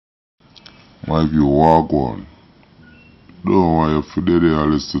My view, walk on. Don't want you for there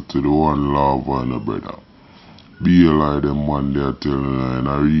listen to the one lava and a brother. Be like them man they are telling you in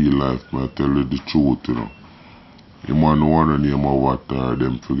a real life, I tell you the truth, you know. You man wanna name avatar,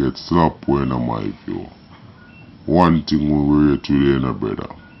 them forget slap when my view. One thing we read today, no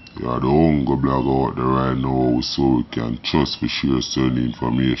brother. You are the hunger blog out there right now so we can trust for share certain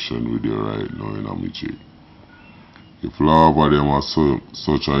information with you right now in Amici. If lava them are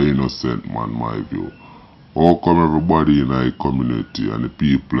such an innocent man, my view, how come everybody in our community and the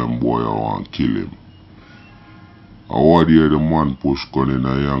people and boy want to kill him? I want to hear the man push gun in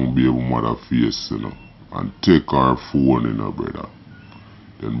a young baby mother face, you know, and take her phone, you know, brother.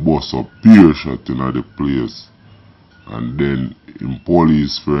 Then bust a peer shot in the place. And then him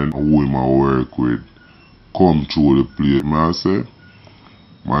police friend who him a work with come through the place. I say,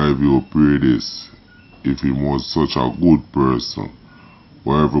 my view pray this. If he was such a good person,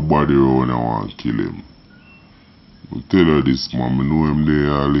 where everybody around want to kill him. I tell you this man, I know him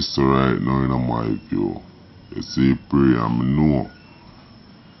there listen right now in my view. You see pray and I know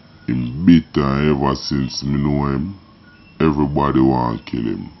him bitter ever since I know him. Everybody want to kill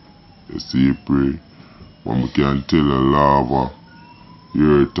him. You see pray. But I can tell you lava,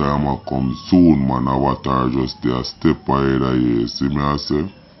 your time will come soon, man. Avatar just there step ahead of you. See me I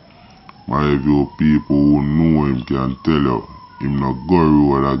say? My view people who know him can tell you, him not go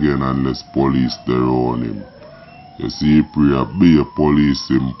road again unless police there on him. You see, pray be a police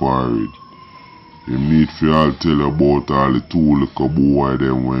empowered. Him need for all tell you about all the two little boy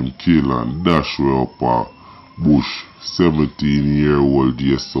them when him kill and dash way up a bush. 17-year-old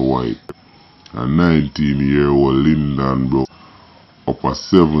Jesse White. And 19-year-old Lyndon, bro, up a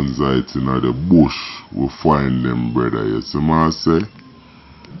 7 sites in the bush, we find them, brother. You see what I say?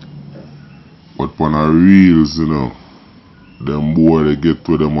 But on the reels, you know, them boy they get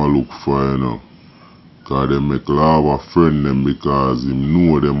where them a look for, you know. Cause they make lava friend them because him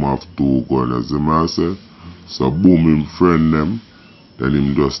know them have 2 guns. You see what I say? So boom, him friend them, then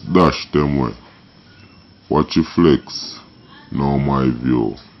him just dash them way. Watch your flex. Now my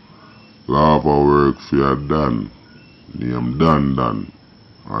view. Lava work for your Dan, name Dan,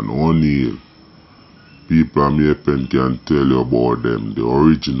 and O'Neil. People at Maypen can tell you about them, the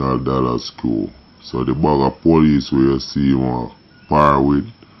original Dallas crew. So the bag of police where you see one par with,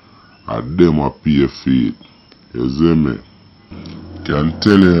 and them a pay feet. You see me? Can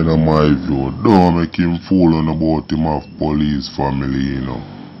tell you in my view, don't make him fool on about him have police family, you know.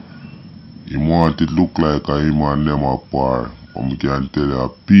 He want it look like a him and them a par. But I can tell you a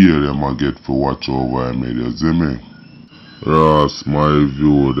peer them a get for watch over him, you see me? That's my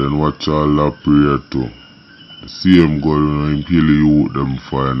view, then watch all that prayer too. See him gun when him kill the youth them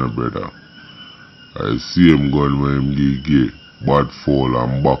fire, brother. I see him gun when him get bad fall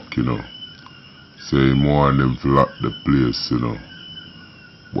and back, you know. Say him want them to lock the place, you know.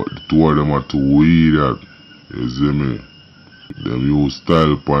 But the 2 of them are too weird that, you see me? Them use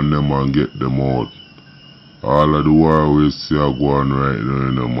style upon them and get them out. All of the war we see are going right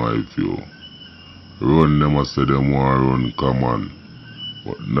now in my view. Run them and say them want to run command.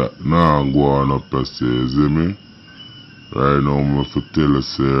 But now go on up per se, you see me? Right now I'm going to tell you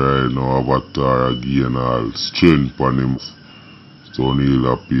say right now Avatar again all strength on him. So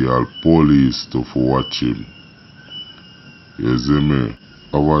he'll appeal all police to watch him. You see me?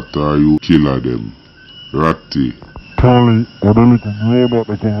 Avatar you killer them. Ratty. Charlie, I don't look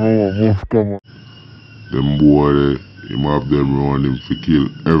at the camera. Them boy him have them round him to kill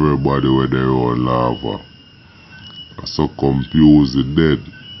everybody where they run lava. I so confused the dead.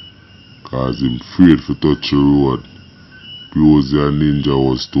 Cause him afraid to touch the road. Fuse and Ninja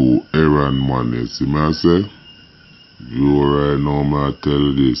was 2 errand man, you see me I say? You right now I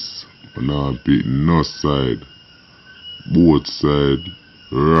tell this. I'm not picking no side. Both side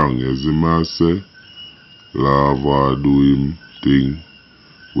wrong, you see me I say? Lava do him thing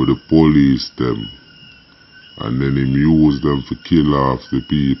with the police them. And then him use them to kill off the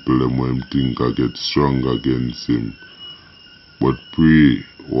people them when him think I get strong against him. But pray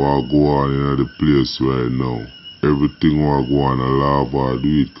what go on in the place right now. Everything what go on a lava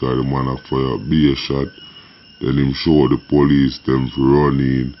do it cause the man a fire be a shot. Then him show the police them for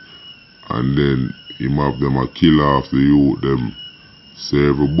running. And then him have them a kill off the youth them. Say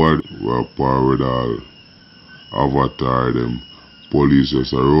everybody will par with all Avatar them. Police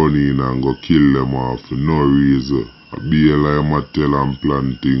just run in and go kill them off for no reason. I be like I tell and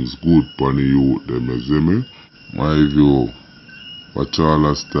plan things good for the youth them, you see me? My view, watch all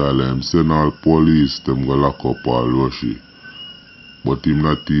the style them send all police them go lock up all rushy. But him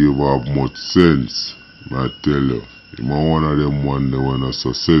not even have much sense, I tell you. Him a one of them one they wanna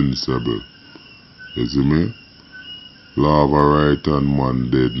so sensible. You see me? Lava right hand man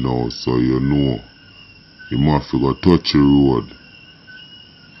dead now, so you know. He must go touch the road.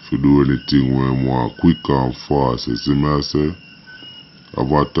 If you do anything when you want quick and fast, you see me I say?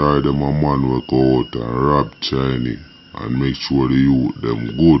 Avatar them a man will go out and rob Chinese and make sure the youth them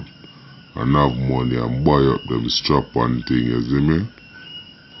good and have money and buy up them strap and thing, you see me?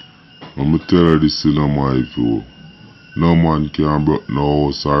 I'ma tell you this in my view. No man can break no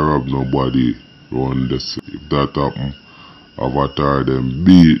house or rob nobody round this. If that happen, Avatar them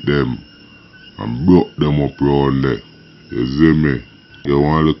beat them and broke them up round there. You see me? You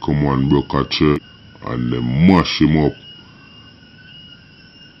want to come and broke a church and them mash him up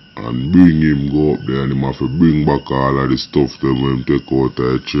and bring him go up there, and him have to bring back all of the stuff them when him take out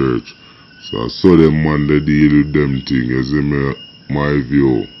of the church. So I saw them man they deal with them thing, you see me? My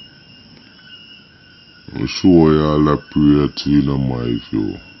view. I'm sure y'all that prayer to you know my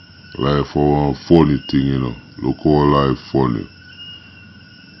view. Life a funny thing, you know. Look how life funny.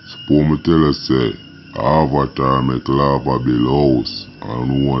 Suppose me tell you say, Avatar make lava build house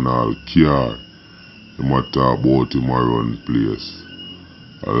and own all car. Him a talk about him a run place.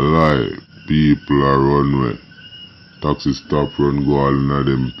 A lie, people a run way. Taxi stop run go all in a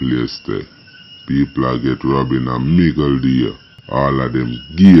them place there. People a get robbed in a middle there. All of them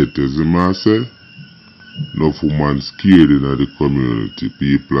gate, you see me I say? Enough woman scared in the community.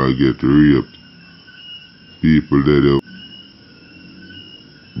 People a get raped. People there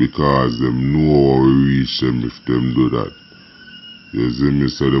because them know how we reach them if them do that. You see me,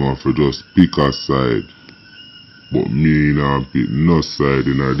 so them have to just pick a side. But me not pick no side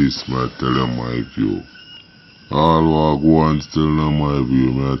in this, I tell you my view. All who go and still know my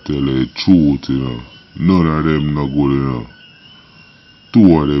view, I tell you the truth, you know. None of them no good, you know.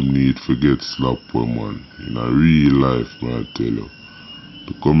 Two of them need to get slapped, man. In a real life, I tell you.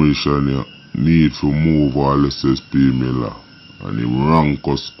 The commissioner need to move all SSP Miller and him rank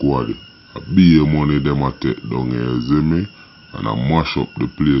a squad. A big money them a take down here, you see me? And I mash up the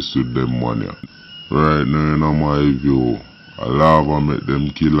place with them money. Right now, in my view, I lava make them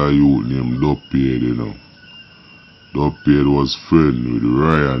kill a youth named Duppy, you know. Duppy was friend with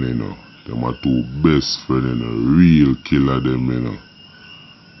Rayon, you know. Them are two best friends, you know. Real killer them, you know.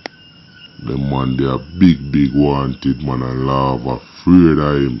 Them man, they are big wanted man, and lava afraid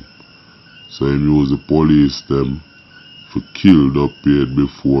of him. So him use the police them to kill Duppy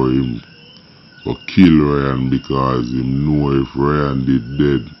before him go kill Rayon, because him know if Rayon did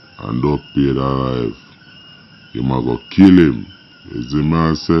dead and Duppy alive, him a go kill him. You see me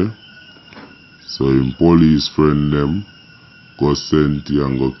I say? So him police friend them go send him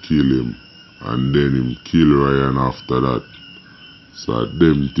and go kill him, and then him kill Rayon after that. So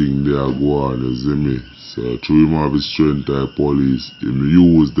them thing they are go on, you see me? So through him have his strength type police, him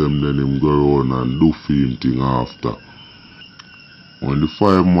use them, then him go around and do film thing after. When the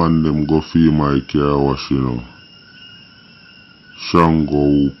 5 man them go film my car wash, you know, Shango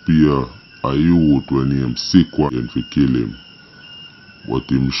who pay a youth when him Sick1 fi kill him. But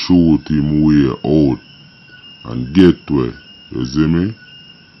him shoot him way out and get where, you see me?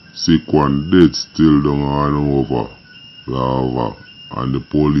 Sick1 dead still down and over lava, and the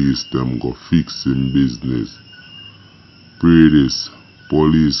police them go fix him business. Pray this,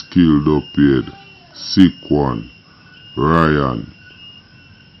 police killed Duppy, Sick1, Rayon,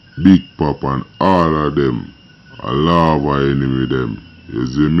 Big Pop and all of them. A lava enemy them, you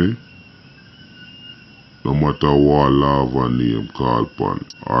see me? No matter what lava name call upon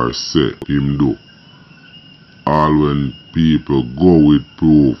or say him do. All when people go with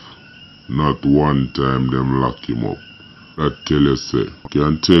proof, not one time them lock him up. That tell you say,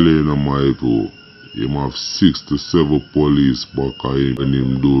 can tell you in my view, him have 6 to 7 police back of him when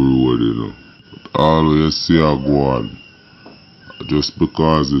him do road, you know. But all you see a go on, just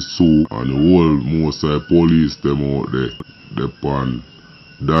because the Sioux and the whole most of the police them out there, they pan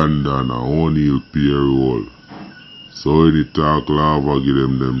Dandan and O'Neal payroll. So when they talk lava give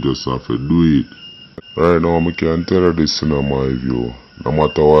them just have to do it. Right now I can tell you this in my view. No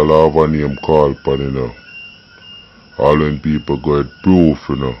matter what lava name call upon, you know. All when people go get proof,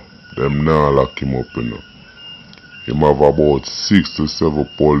 you know, them now lock him up, you know. Him have about 6 to 7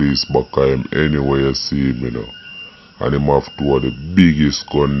 police back of him anywhere you see him, you know. And him have 2 of the biggest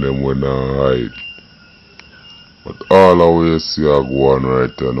gun them when I hide. But all the way you see I go on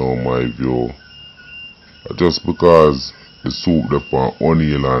right now, my view. Just because the soup them on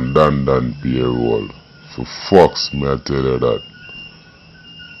O'Neal and Dandan payroll. For fucks me I tell you that.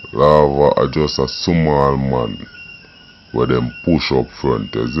 Lava are just a small man where them push up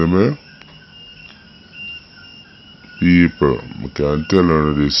front, you see me? People, I can tell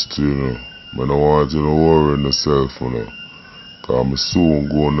you this too, you know. I don't want you to worry yourself, you know. Cause I'm soon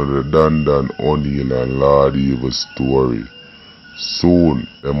going to the Dandan, O'Neill and Lord Evil story. Soon,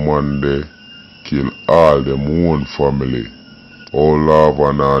 them one day kill all them own family. All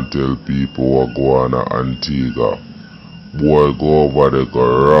lava now tell people what go on at Antigua. Boy go over there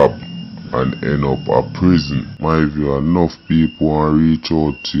go rob and end up a prison. My view, enough people want reach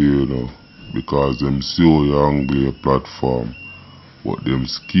out to you, know, because them see you on a platform, but them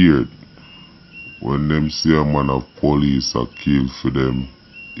scared. When them see a man of police are killed for them,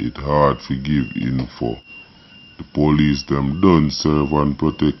 it hard to give info. The police them don't serve and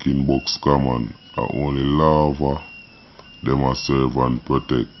protect in Box Common, and only lava them a serve and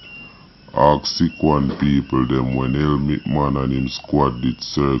protect. Ask Sick1 people them when Helmet Man and him squad did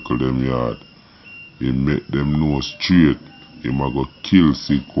circle them yard. He make them know straight him a go kill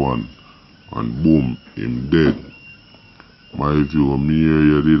Sick1 and boom, him dead. My view, me hear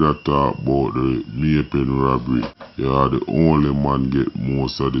you did a talk about the Maypen robbery. You are the only man get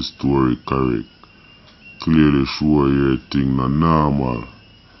most of the story correct. Clearly show your thing not normal.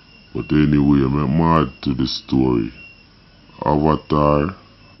 But anyway, I'm mad to the story. Avatar,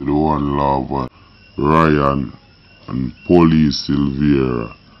 the one lava, Rayon and Police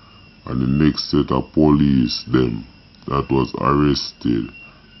Silvera and the next set of police them that was arrested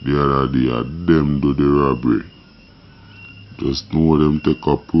the other day, them do the robbery. Just know them take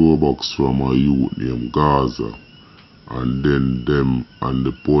a pro box from a youth named Gaza and then them and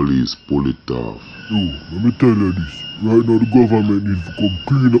the police pull it off. Yo, let me tell you this. Right now the government needs to come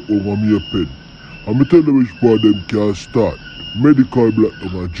clean up over Maypen. And me tell you which part them can start. Medical black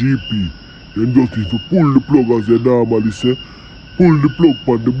them a GP. Then just need to pull the plug as they normally say. Pull the plug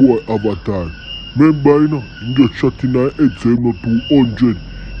on the boy Avatar. Remember, you know, he get shot in the head so him not 200.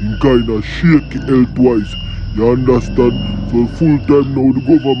 He kinda shaky health-wise. You understand? So full time now the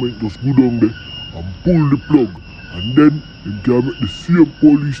government just go down there and pull the plug. And then they can make the same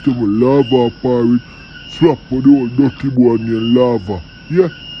police them with lava apart, slap for the old dirty boy named Lava. Yeah,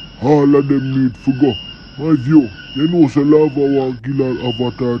 all of them need to go. My view, you know say Lava want kill an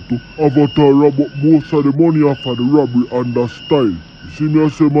Avatar too. Avatar rob up most of the money off of the robbery under style. You see me I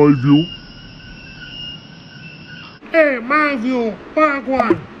say my view? Hey, my view, part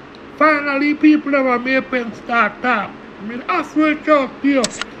one. Finally, people of Maypen start talk. I mean, I switch out here.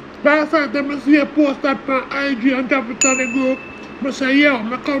 Last time I see a post up on IG and top it on the group. I say, yo,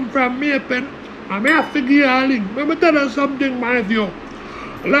 I come from Maypen. and I have to give you a link. Let me tell you something, my view.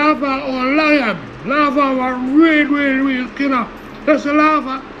 Lava or Lion. Lava was real killer. That's a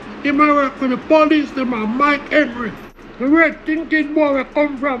Lava. He might work for the police, them and Mike Henry. The red thinking boy will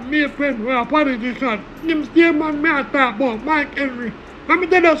come from Maypen, where a politician. Him still man me I talk about Mike Henry. Let me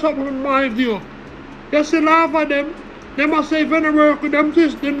tell you something from my view. You see Lava them must say if you don't work with them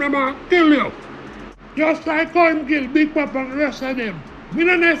system, they might kill you. Just like how him kill Big Papa and the rest of them. We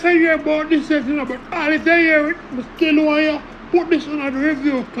don't know if you hear about this, but all if you hear it, I still want you put this on the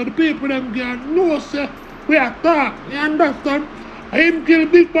review so the people them can know say we are talk. You understand? Him kill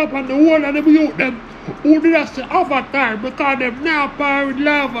Big Papa and the whole of the youth them who did us say Avatar because them now power with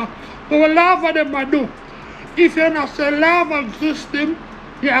Lava. So what Lava them a do? If you not say Lava system,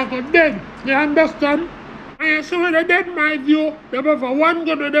 you are going dead. You understand? And you see when they dead, my view, they have one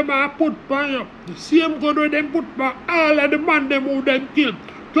gun of them are put by you. The same gun of them put by all of the man them who them killed.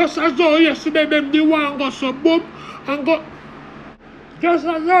 Just as though yesterday them the one go so boom and go. Just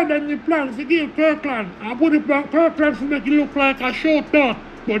as though them the plan to kill Kirkland and put it on Kirkland to make it look like a showdown.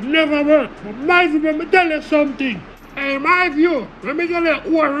 But never worked. But my view, let me tell you something. In my view, let me tell you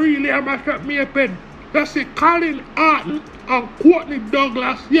who really am a shot me a pen. That's the Colin Arton and Courtney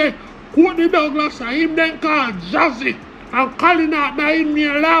Douglas. Yeah, Courtney Douglas and him then called Jazzy. And Colin Arton and him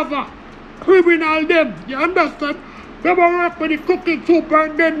near Lava. Criminal them, you understand? They work with the cooking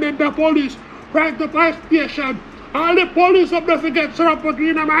superintendent of police right to the station. All the police up there forget up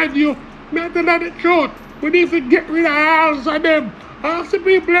in my view. Me tell you the truth. We need to get rid of all of them. All the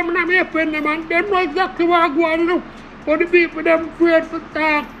people them in Maypen them and them know exactly what I'm going to do. But the people them afraid to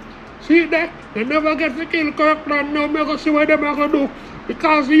talk. See that? They never get to kill Kirkland now. I'm going to see what them are going to do.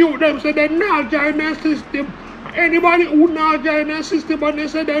 Because the youth them say they not join the system. Anybody who not join the system and they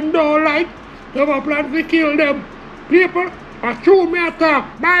say they don't like, they have a plan to kill them. People, I true me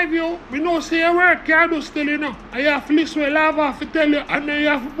attack. My view, we know say a word can do still enough. I have to listen to Lava to tell you and then you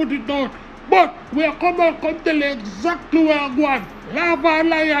have to put it out. But we are come tell you exactly where I'm going. Lava and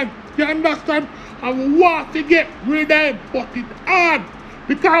Lion, you understand? And we want to get rid of him, but it's hard.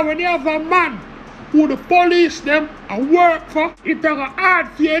 Because when you have a man who the police them and work for, it's hard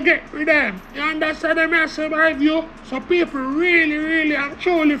for you to get rid of him. You understand me, I say my view? So people really and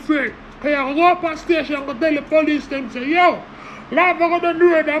truly afraid. Cause you go up on station and go tell the police them say, yo, lava go down the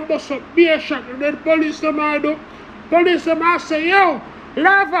road and bust up beer shot, and then the police them I do. Police them I say, yo,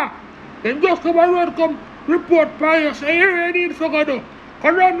 lava. Then just come on road come report for you, say, you ready for go do.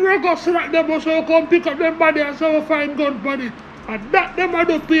 Come on road go slap them so come pick up them body and so find gun body. And that them are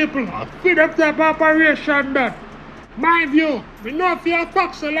the people. I feed them type of operation that. My view, we know if you're a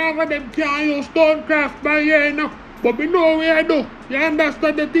taxi lava them can't use stonecraft by here, you know. But we know what I do. You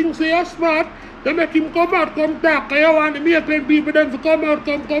understand the things say you're smart. They make him come out, come talk. You want the Maypen people them to come out,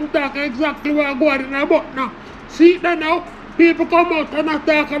 come talk exactly what go on in a book now. See that now? People come out and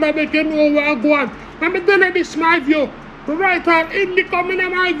talk and they make you know what go on. Let me tell you this, my view. We write out in the coming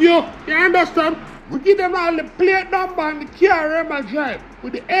in my view. You understand? We give them all the plate number and the car them drive.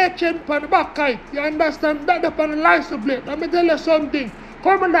 With the HN on the back side. You understand? That upon the license plate. Let me tell you something.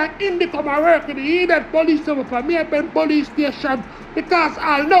 Come like Indy come and work with the that police over for Maypen police station because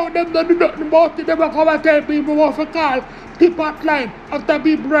I know them don't do nothing about it. They will come and tell people what to call tip hotline after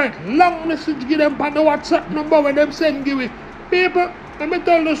people write long message give them on the WhatsApp number when them send give it. People, let me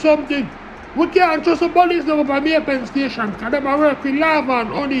tell you something. We can't trust the police over for Maypen station because they work with Lava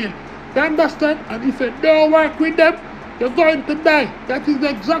and O'Neill. You understand? And if you don't work with them, you're going to die. That is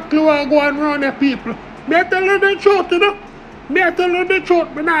exactly what going around the people. May I tell you the truth, you know? Me I tell you the truth,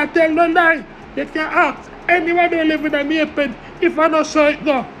 but I tell no lie. You can ask anyone who live in a Maypen if I know so it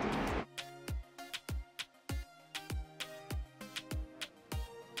go.